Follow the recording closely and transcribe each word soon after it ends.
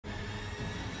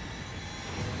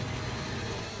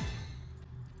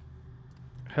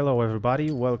Hello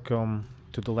everybody, welcome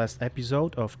to the last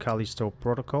episode of Callisto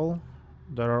Protocol.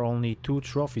 There are only 2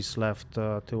 trophies left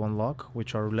to unlock,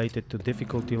 which are related to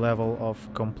difficulty level of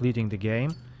completing the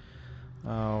game.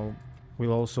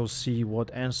 We'll also see what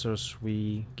answers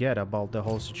we get about the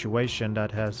whole situation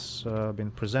that has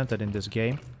been presented in this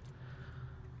game.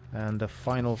 And the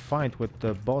final fight with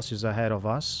the boss is ahead of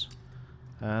us,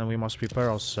 and we must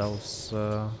prepare ourselves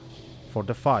for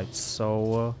the fight.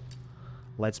 So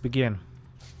let's begin.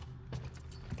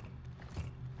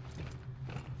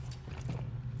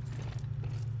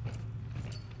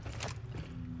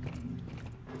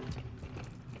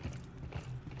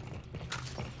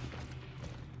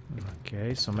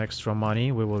 Okay, some extra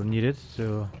money, we will need it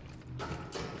to...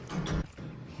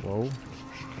 Whoa.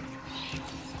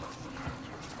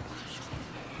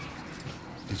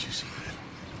 Did you see that?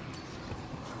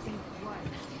 See what?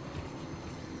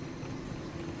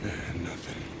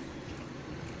 Nothing.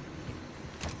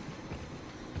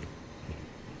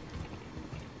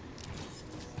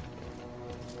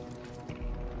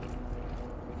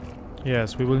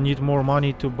 Yes, we will need more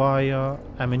money to buy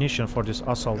ammunition for this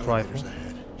assault rifle. Elevators ahead.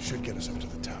 Should get us up to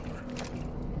the tower.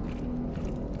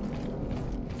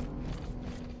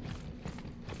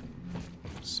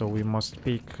 So we must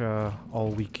pick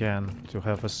all we can to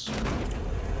have as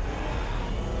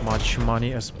much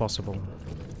money as possible.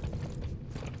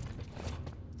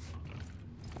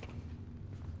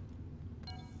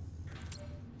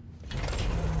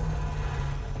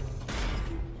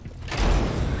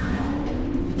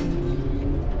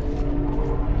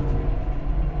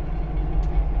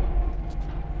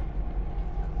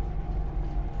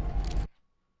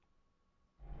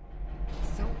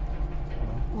 So,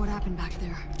 what happened back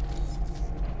there?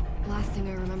 Last thing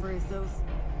I remember is those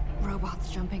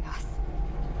robots jumping us.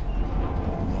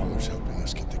 Mahler's helping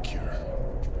us get the cure.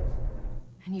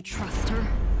 And you trust her?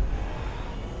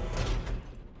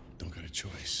 Don't got a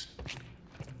choice.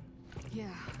 Yeah.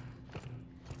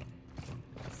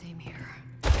 Same here.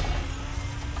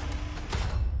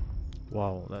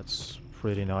 Wow, that's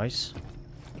pretty nice.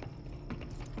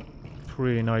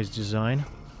 Pretty nice design.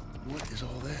 What is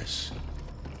all this?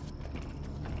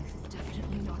 This is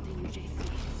definitely not the UJC.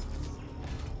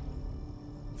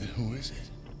 Then who is it?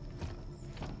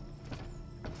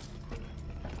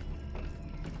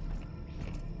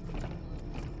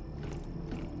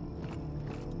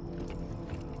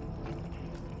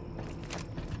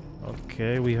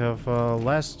 Okay, we have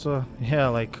last,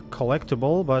 like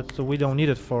collectible, but we don't need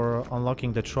it for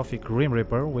unlocking the trophy Grim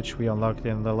Reaper, which we unlocked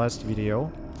in the last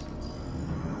video.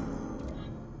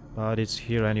 But it's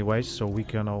here anyway, so we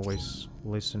can always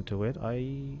listen to it.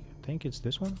 I think it's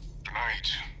this one.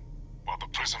 Tonight, while the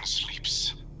prison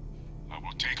sleeps, I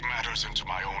will take matters into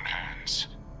my own hands.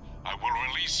 I will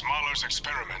release Mahler's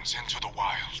experiments into the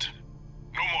wild.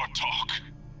 No more talk.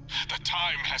 The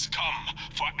time has come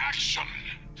for action,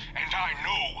 and I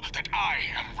know that I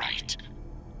am right.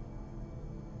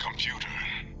 Computer,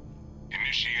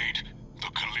 initiate the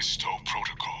Callisto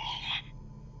Protocol.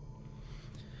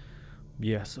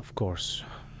 Yes, of course.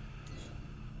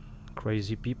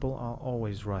 Crazy people are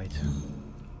always right.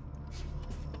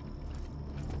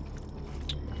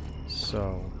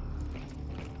 So...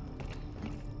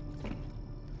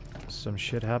 some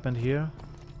shit happened here.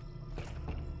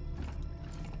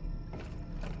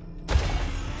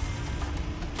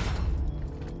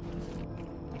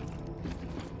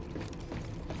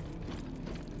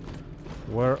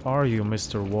 Where are you,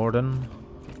 Mr. Warden?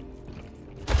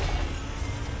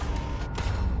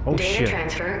 Oh Data shit.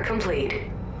 transfer complete.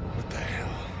 What the hell?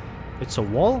 It's a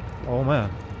wall? Oh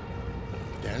man.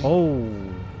 Danny? Oh.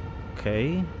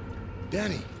 Okay.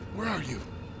 Danny, where are you?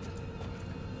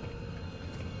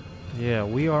 Yeah,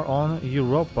 we are on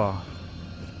Europa.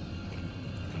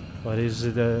 But is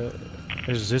it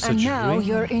is this a And dream? now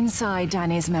you're inside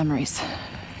Danny's memories,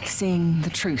 seeing the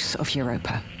truth of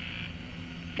Europa.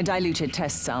 A diluted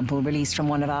test sample released from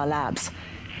one of our labs.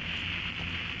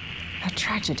 A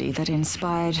tragedy that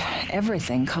inspired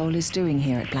everything Cole is doing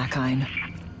here at Black Iron.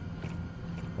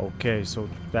 Okay, so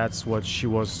that's what she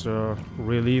was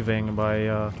reliving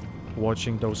by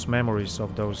watching those memories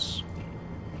of those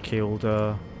killed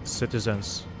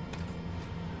citizens.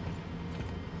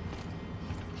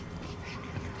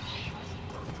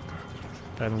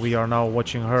 And we are now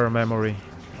watching her memory.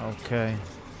 Okay.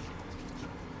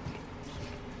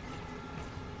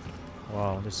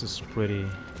 Wow, this is pretty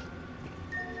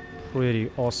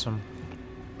awesome.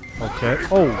 Okay.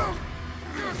 Oh!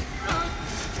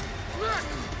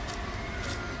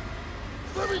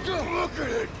 Let me go! Look at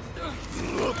it!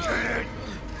 Look at it!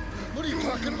 What are you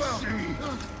talking about?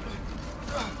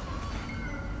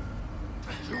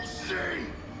 You'll see! see?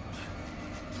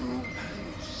 Do you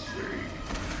see?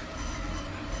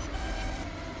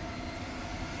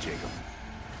 Jacob,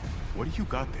 what do you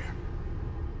got there?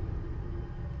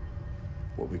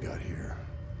 What we got here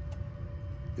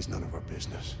is none of our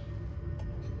business.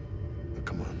 Now,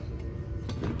 come on.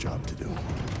 We have a job to do.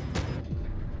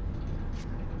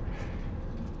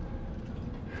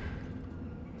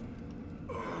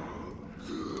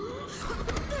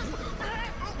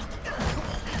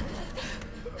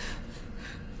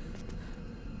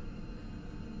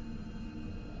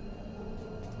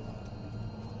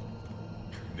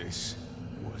 This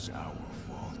was our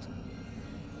fault.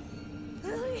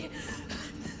 Lily!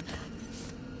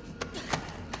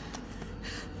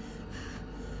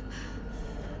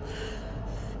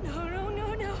 No, no,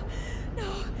 no, no, no.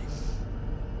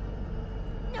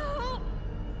 No!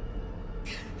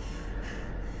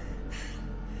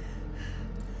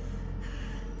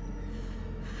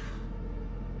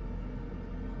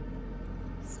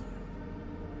 Sorry.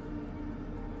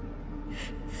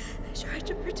 I tried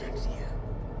to protect you.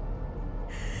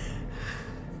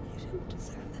 You didn't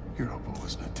deserve that. Europa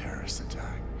wasn't a terrorist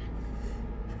attack.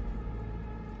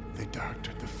 They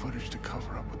doctored the footage to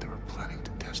cover up what they were planning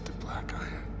to test at Black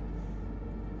Iron.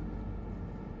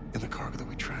 And the cargo that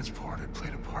we transported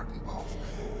played a part in both.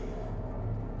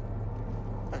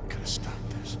 I could have stopped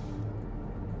this.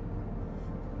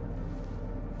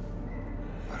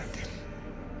 But I didn't.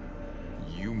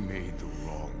 You made the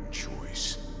wrong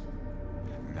choice.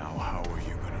 Now how are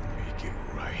you gonna make it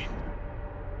right?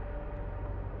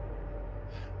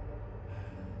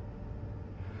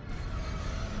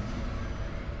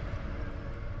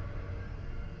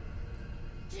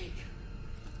 Jake,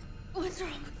 what's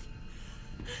wrong with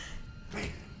you?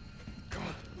 Hey, come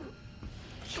on.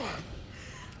 Come on.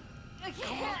 I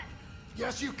can't.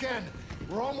 Yes, you can.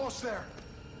 We're almost there.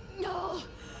 No,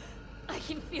 I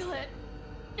can feel it.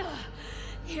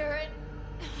 Hear it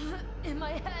in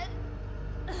my head.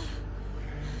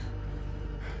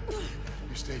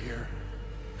 You stay here.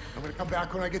 I'm gonna come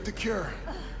back when I get the cure.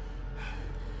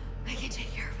 I can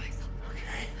take care of myself.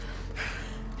 Okay.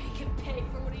 Make him pay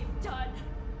for what he's done.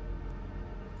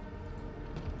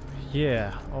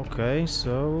 Yeah, okay,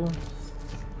 so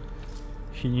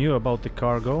he knew about the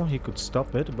cargo, he could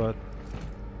stop it, but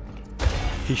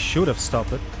he should have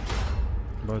stopped it,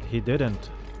 but he didn't.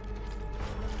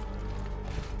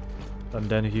 And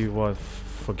then he would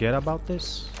forget about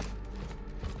this?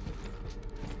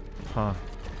 Huh.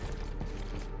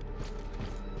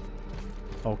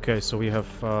 Okay, so we have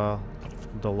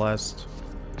the last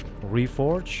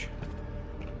reforge.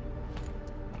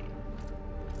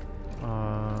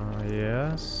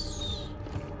 Yes.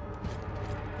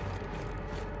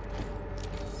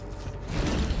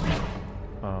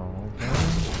 Oh, okay.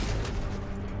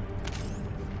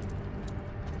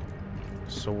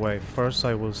 So wait, first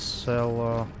I will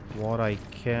sell what I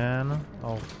can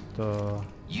of the...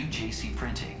 UJC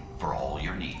printing for all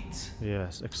your needs.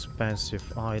 Yes,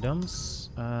 expensive items,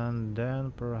 and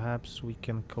then perhaps we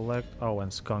can collect... Oh,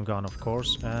 and stun gun, of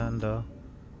course, and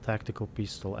tactical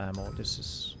pistol ammo. This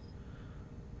is...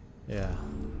 Yeah.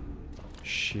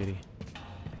 Shitty.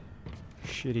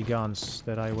 Shitty guns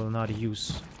that I will not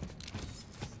use.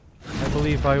 I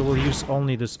believe I will use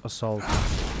only this assault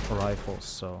rifle,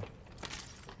 so...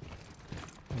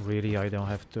 Really, I don't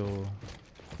have to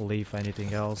leave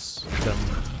anything else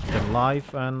than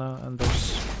life and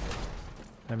those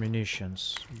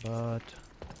ammunitions, but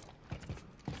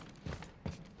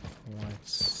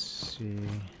let's see.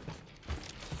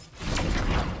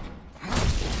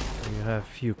 We have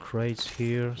few crates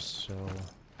here, so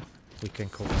we can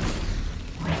collect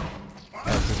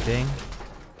everything.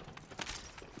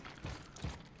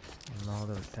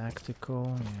 Another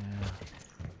tactical, yeah.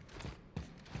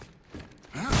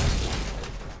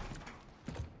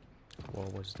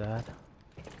 What was that?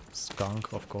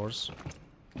 Skunk, of course.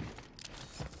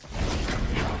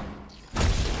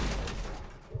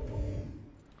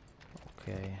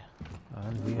 Okay,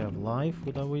 and we have life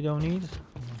that we don't need.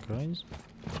 Okay,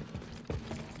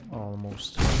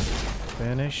 almost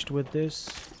finished with this.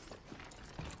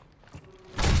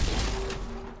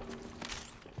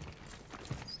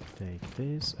 Let's take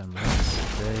this and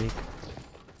let's take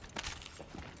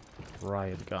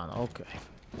riot gun. Okay.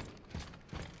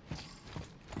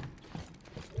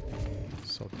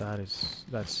 So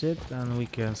that's it, and we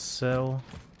can sell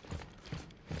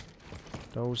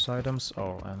those items.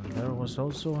 Oh, and there was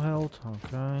also health.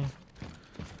 Okay,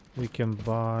 we can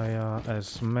buy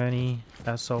as many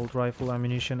assault rifle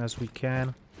ammunition as we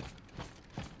can,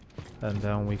 and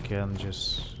then we can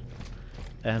just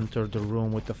enter the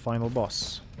room with the final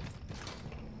boss.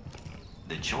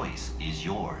 The choice is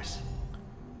yours.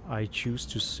 I choose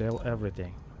to sell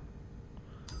everything.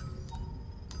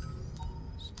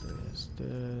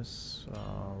 This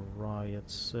Riot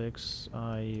 6,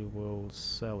 I will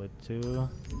sell it too.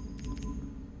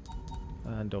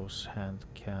 And those hand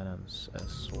cannons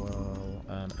as well,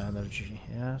 and energy,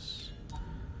 yes.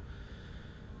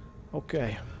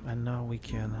 Okay, and now we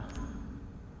can,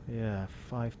 yeah,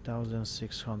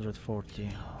 5,640.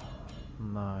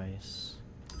 Nice.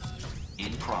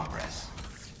 In progress.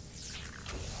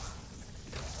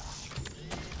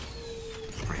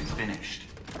 Print finished.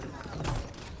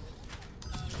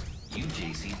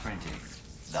 UJC printing,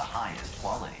 the highest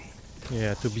quality.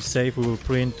 Yeah, to be safe, we will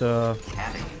print Have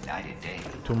a united day.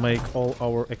 to make all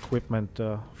our equipment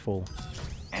full.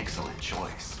 Excellent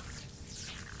choice.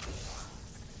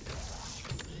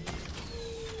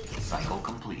 Cycle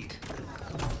complete.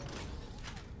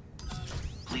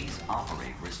 Please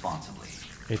operate responsibly.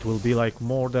 It will be like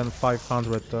more than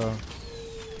 500 Print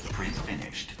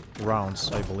finished. rounds,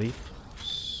 I believe.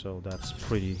 So that's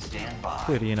pretty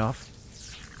enough.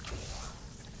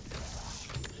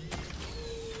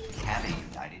 Have a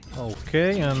united day.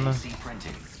 Okay, and UJC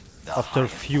printing, the after a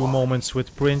highest few quality. moments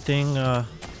with printing, Print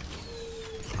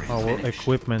our finished.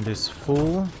 equipment is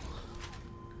full.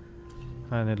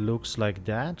 And it looks like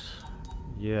that.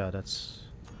 Yeah, that's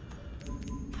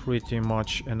pretty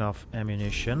much enough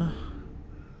ammunition,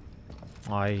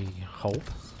 I hope.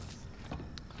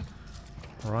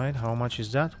 Right, how much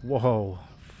is that? Whoa,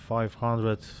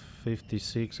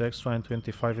 556 extra and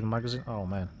 25 in magazine. Oh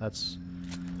man, that's,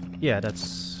 yeah,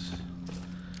 that's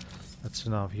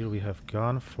enough. Here we have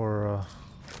gun for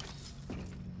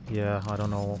yeah, I don't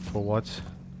know for what.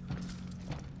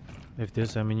 If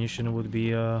this ammunition would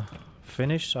be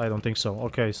finished, I don't think so.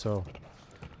 Okay, so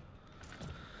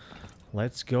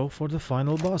let's go for the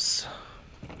final boss.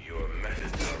 Your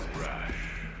methods are rash.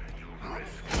 You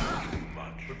risk too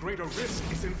much. The greater risk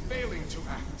is in failing to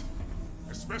act,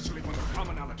 especially when the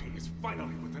commonality is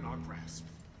finally within our grasp.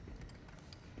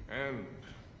 And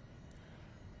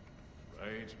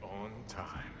right on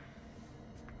time.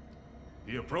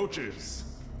 He approaches.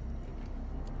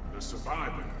 The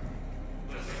survivor.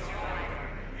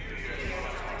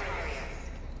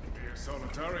 Dear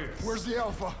Solitarius. Where's the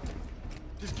Alpha?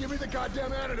 Just give me the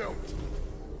goddamn antidote.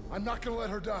 I'm not gonna let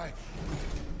her die.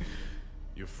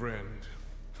 Your friend.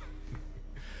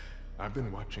 I've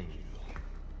been watching you.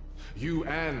 You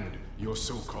and your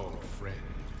so-called friend.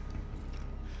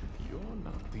 You're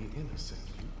not the innocent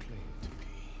you claim to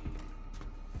be.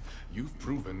 You've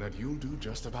proven that you'll do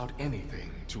just about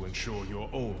anything to ensure your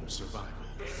own survival.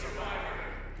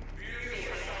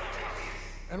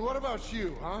 And what about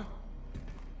you, huh?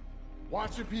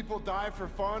 Watching people die for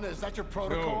fun? Is that your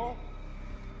protocol?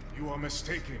 You are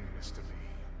mistaken, Mr. Lee.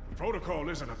 The protocol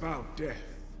isn't about death.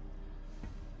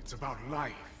 It's about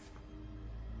life.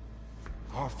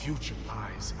 Our future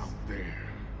lies out there.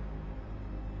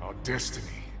 Our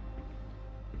destiny.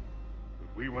 But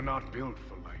we were not built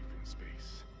for life in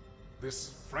space.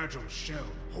 This fragile shell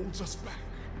holds us back.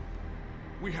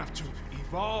 We have to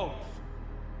evolve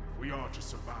if we are to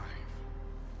survive.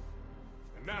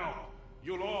 And now,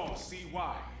 you'll all see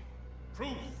why.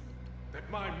 Proof that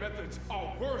my methods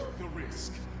are worth the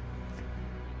risk.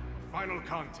 A final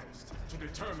contest to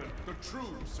determine the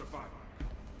true survivor.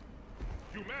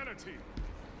 Humanity.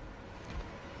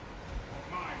 Or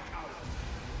my hour.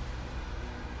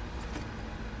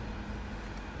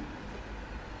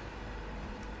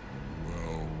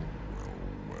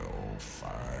 Well,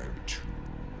 5-2.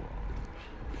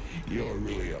 You're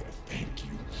really a thank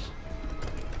you.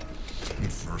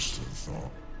 At first I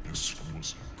thought this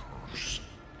was a curse,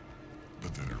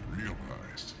 but then I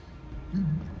realized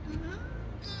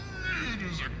it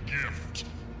is a gift.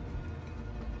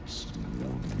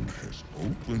 Someone has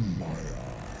opened my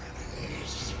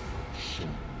eyes, shown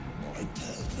me my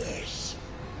purpose.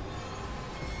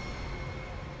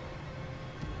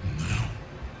 Now,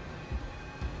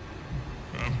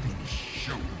 I'm gonna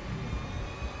show you.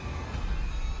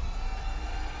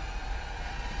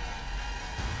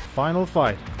 Final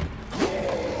fight.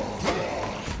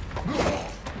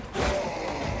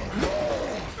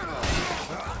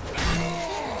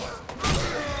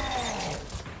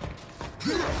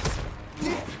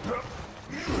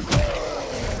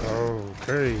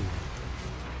 Okay.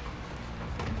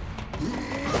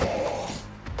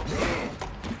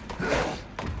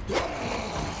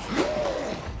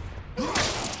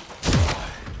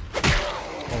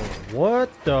 What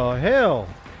the hell?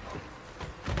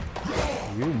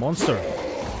 You monster.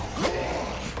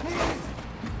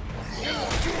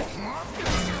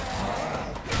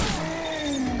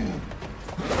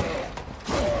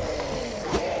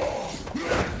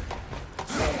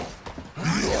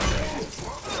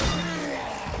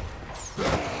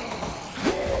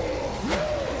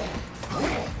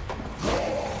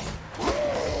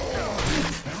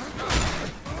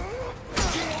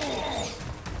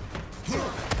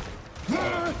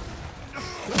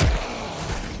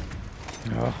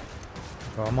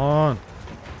 Come on.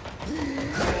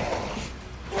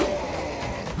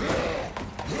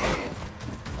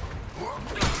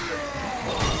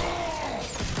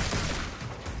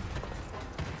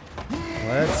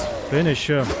 Let's finish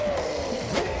him.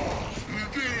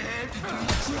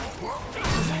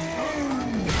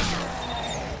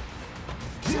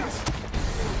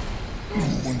 No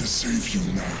one to save you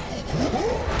now. No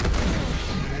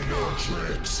more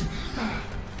tricks.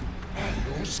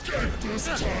 No escape this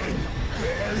time.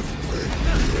 I've been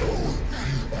you.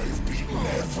 I've beaten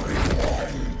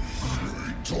everyone.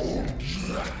 I told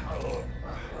you.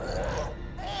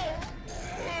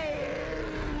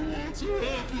 What's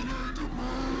happening to me?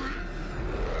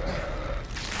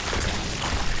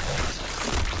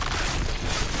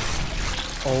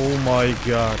 Oh my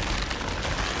god.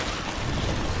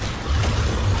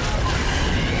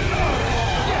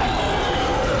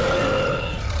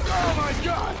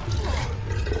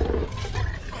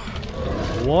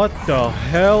 What the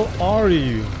hell are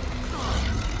you?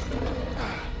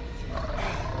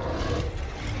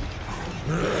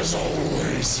 There's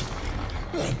always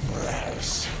a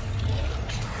price.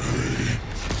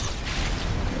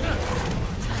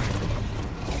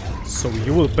 So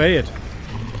you will pay it.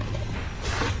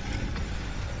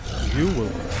 You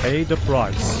will pay the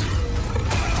price.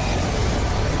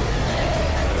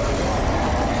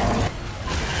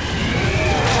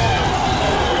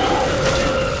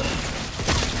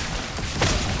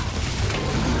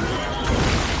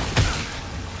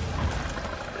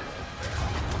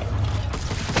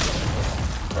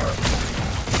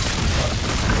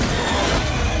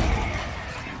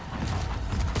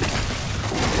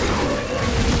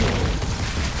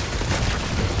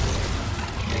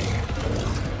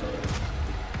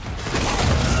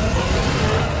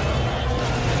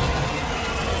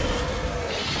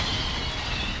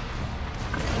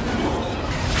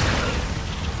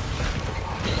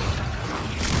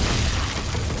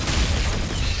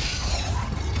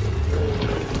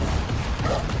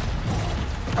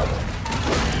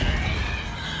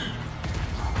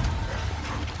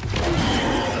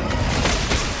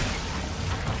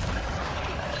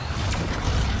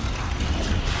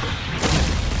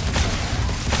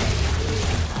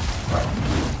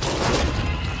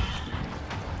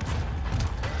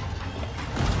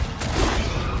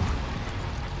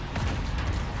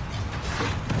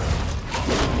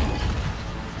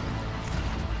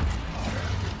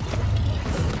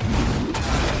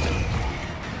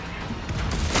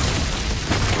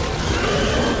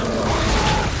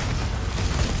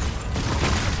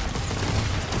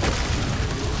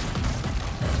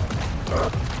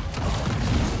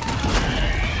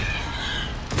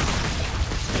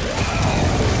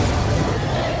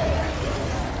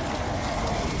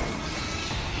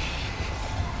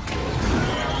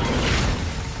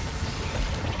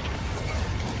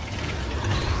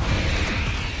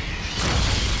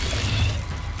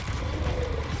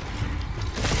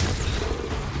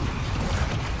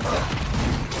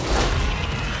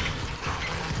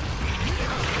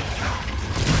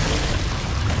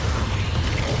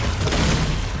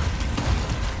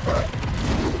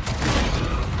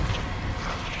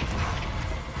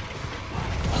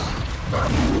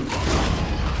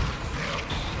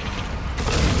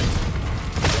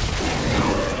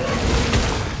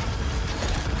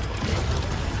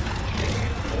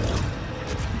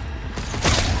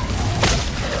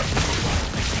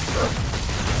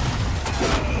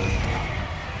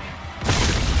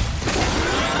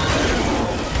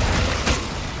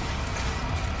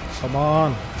 Come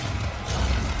on.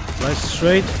 Nice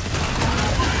straight.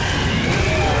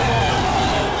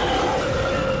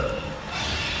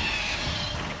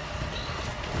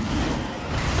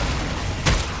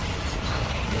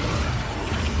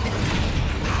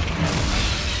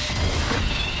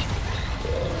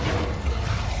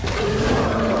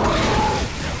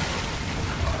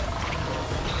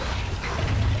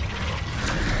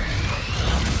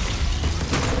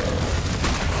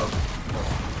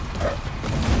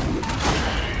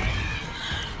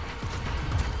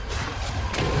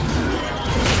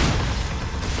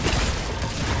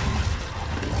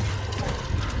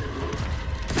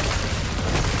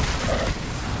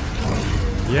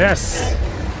 Yes!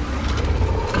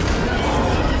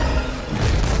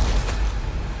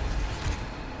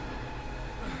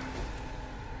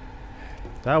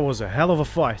 That was a hell of a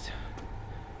fight.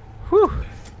 Whew!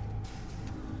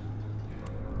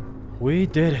 We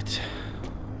did it.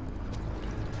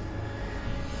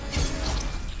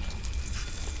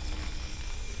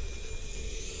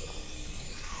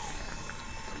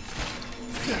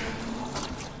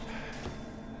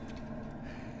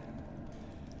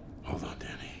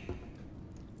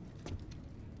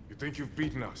 think you've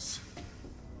beaten us.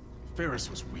 Ferris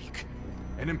was weak,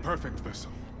 an imperfect vessel.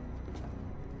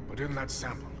 But in that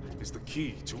sample is the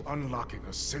key to unlocking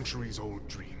a centuries-old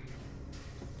dream.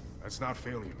 That's not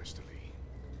failure, Mr. Lee.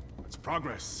 That's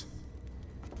progress.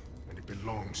 And it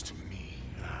belongs to me.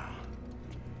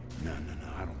 No,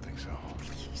 I don't think so.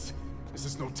 Please. This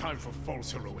is no time for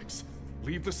false heroics.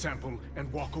 Leave the sample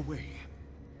and walk away.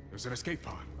 There's an escape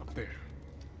pod up there.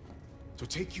 To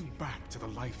take you back to the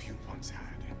life you once had.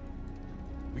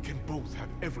 We can both have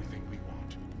everything we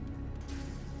want.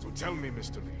 So tell me,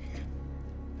 Mr. Lee,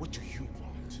 what do you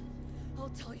want? I'll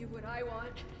tell you what I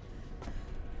want.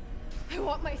 I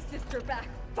want my sister back,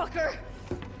 fucker!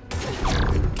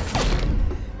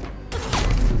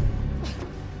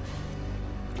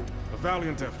 A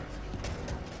valiant effort.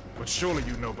 But surely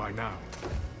you know by now,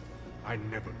 I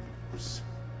never lose.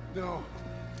 No.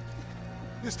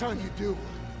 This time you do.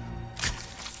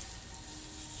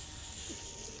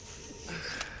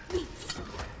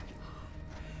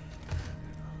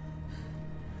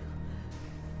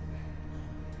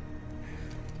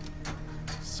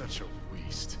 Such a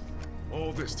waste.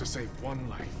 All this to save one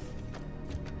life.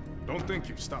 Don't think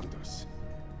you've stopped us.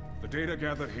 The data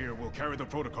gathered here will carry the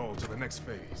protocol to the next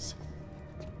phase.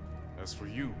 As for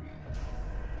you...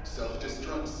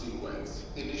 Self-destruct sequence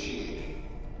initiating.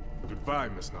 Goodbye,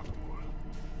 Miss Nakamura.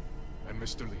 And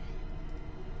Mr. Lee.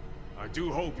 I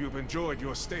do hope you've enjoyed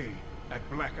your stay at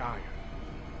Black Iron.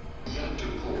 Reactor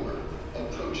core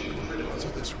approaching critical. So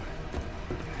this way.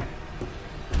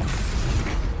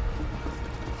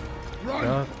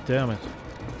 God damn it.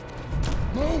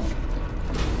 Move!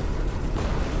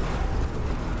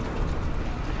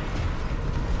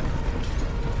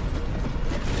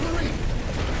 Hurry!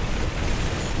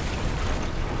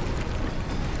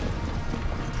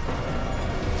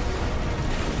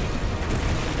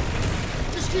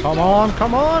 Just keep Come going. on,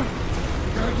 come on! We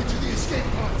gotta get to the escape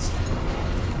pods.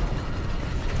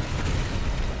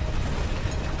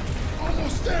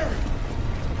 Almost there!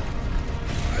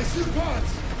 I see the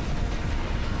pods!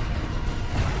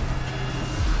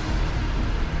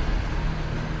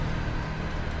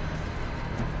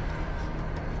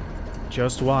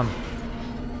 Just one.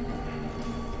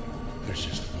 There's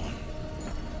just one.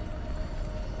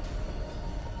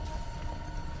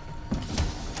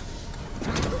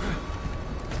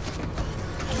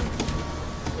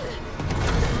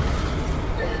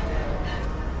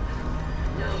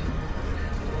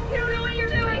 You don't know what you're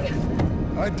doing!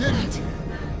 I didn't.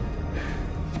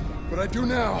 But I do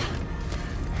now.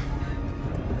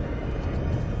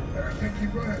 I can't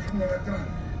keep running from what I've done.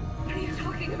 What are you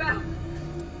talking about?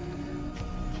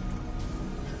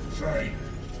 Sorry.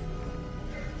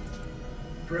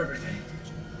 For everything.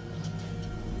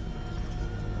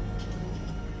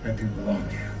 I didn't belong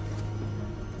here.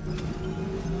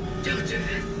 Don't do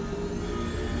this!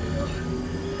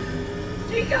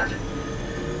 Jacob!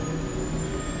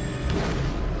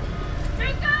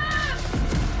 Jacob!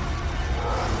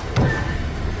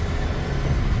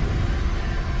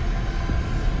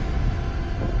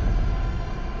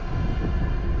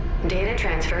 Data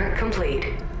transfer complete.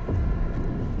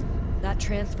 That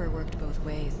transfer worked both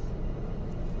ways.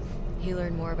 He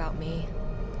learned more about me,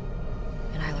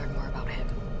 and I learned more about him.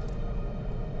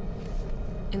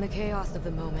 In the chaos of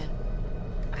the moment,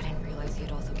 I didn't realize he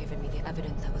had also given me the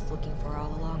evidence I was looking for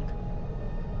all along.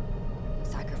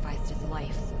 Sacrificed his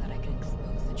life so that I could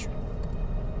expose the truth.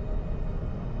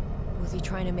 Was he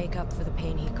trying to make up for the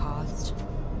pain he caused?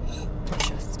 Or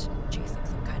just chasing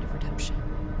some kind of redemption?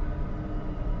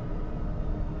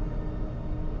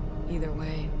 Either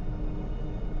way,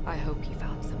 I hope he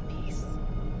found some peace.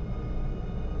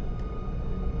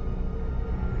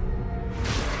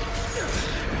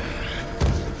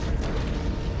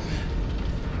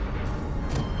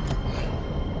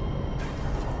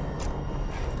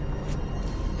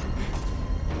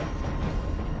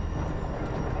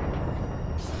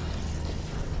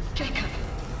 Jacob,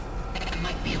 there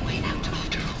might be a way out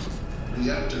after all.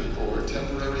 Reactor core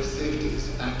temporary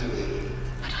safeties activated.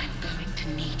 But I'm going to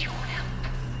need your help.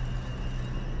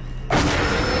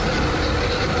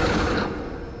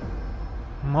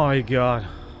 My god.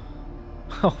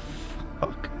 Oh,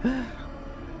 fuck.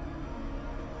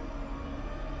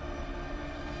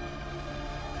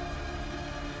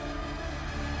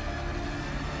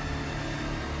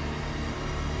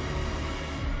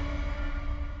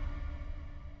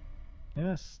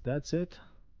 Yes, that's it.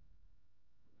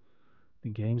 The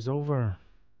game's over.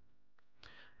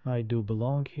 I do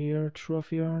belong here,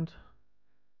 trophy earned.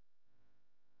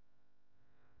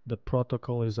 The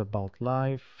protocol is about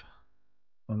life.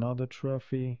 Another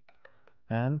trophy.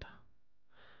 And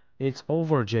it's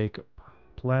over, Jacob.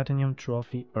 Platinum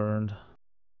trophy earned.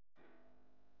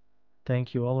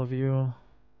 Thank you all of you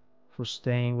for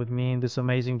staying with me in this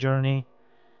amazing journey.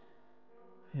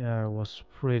 Yeah, it was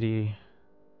pretty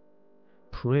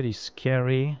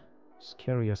scary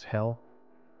as hell,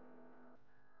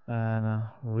 and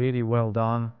really well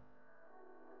done.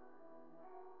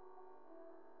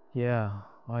 Yeah,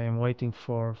 I am waiting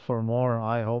for more.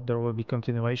 I hope there will be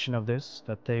continuation of this,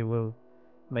 that they will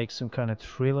make some kind of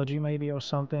trilogy maybe or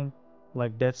something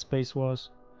like Dead Space was.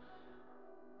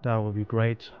 That would be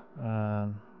great.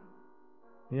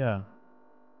 Yeah,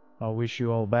 I wish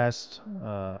you all best.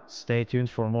 Stay tuned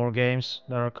for more games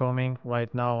that are coming.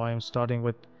 Right now I am starting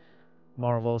with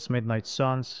Marvel's Midnight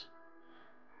Suns,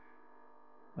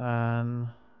 and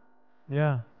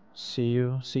yeah, see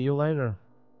you later.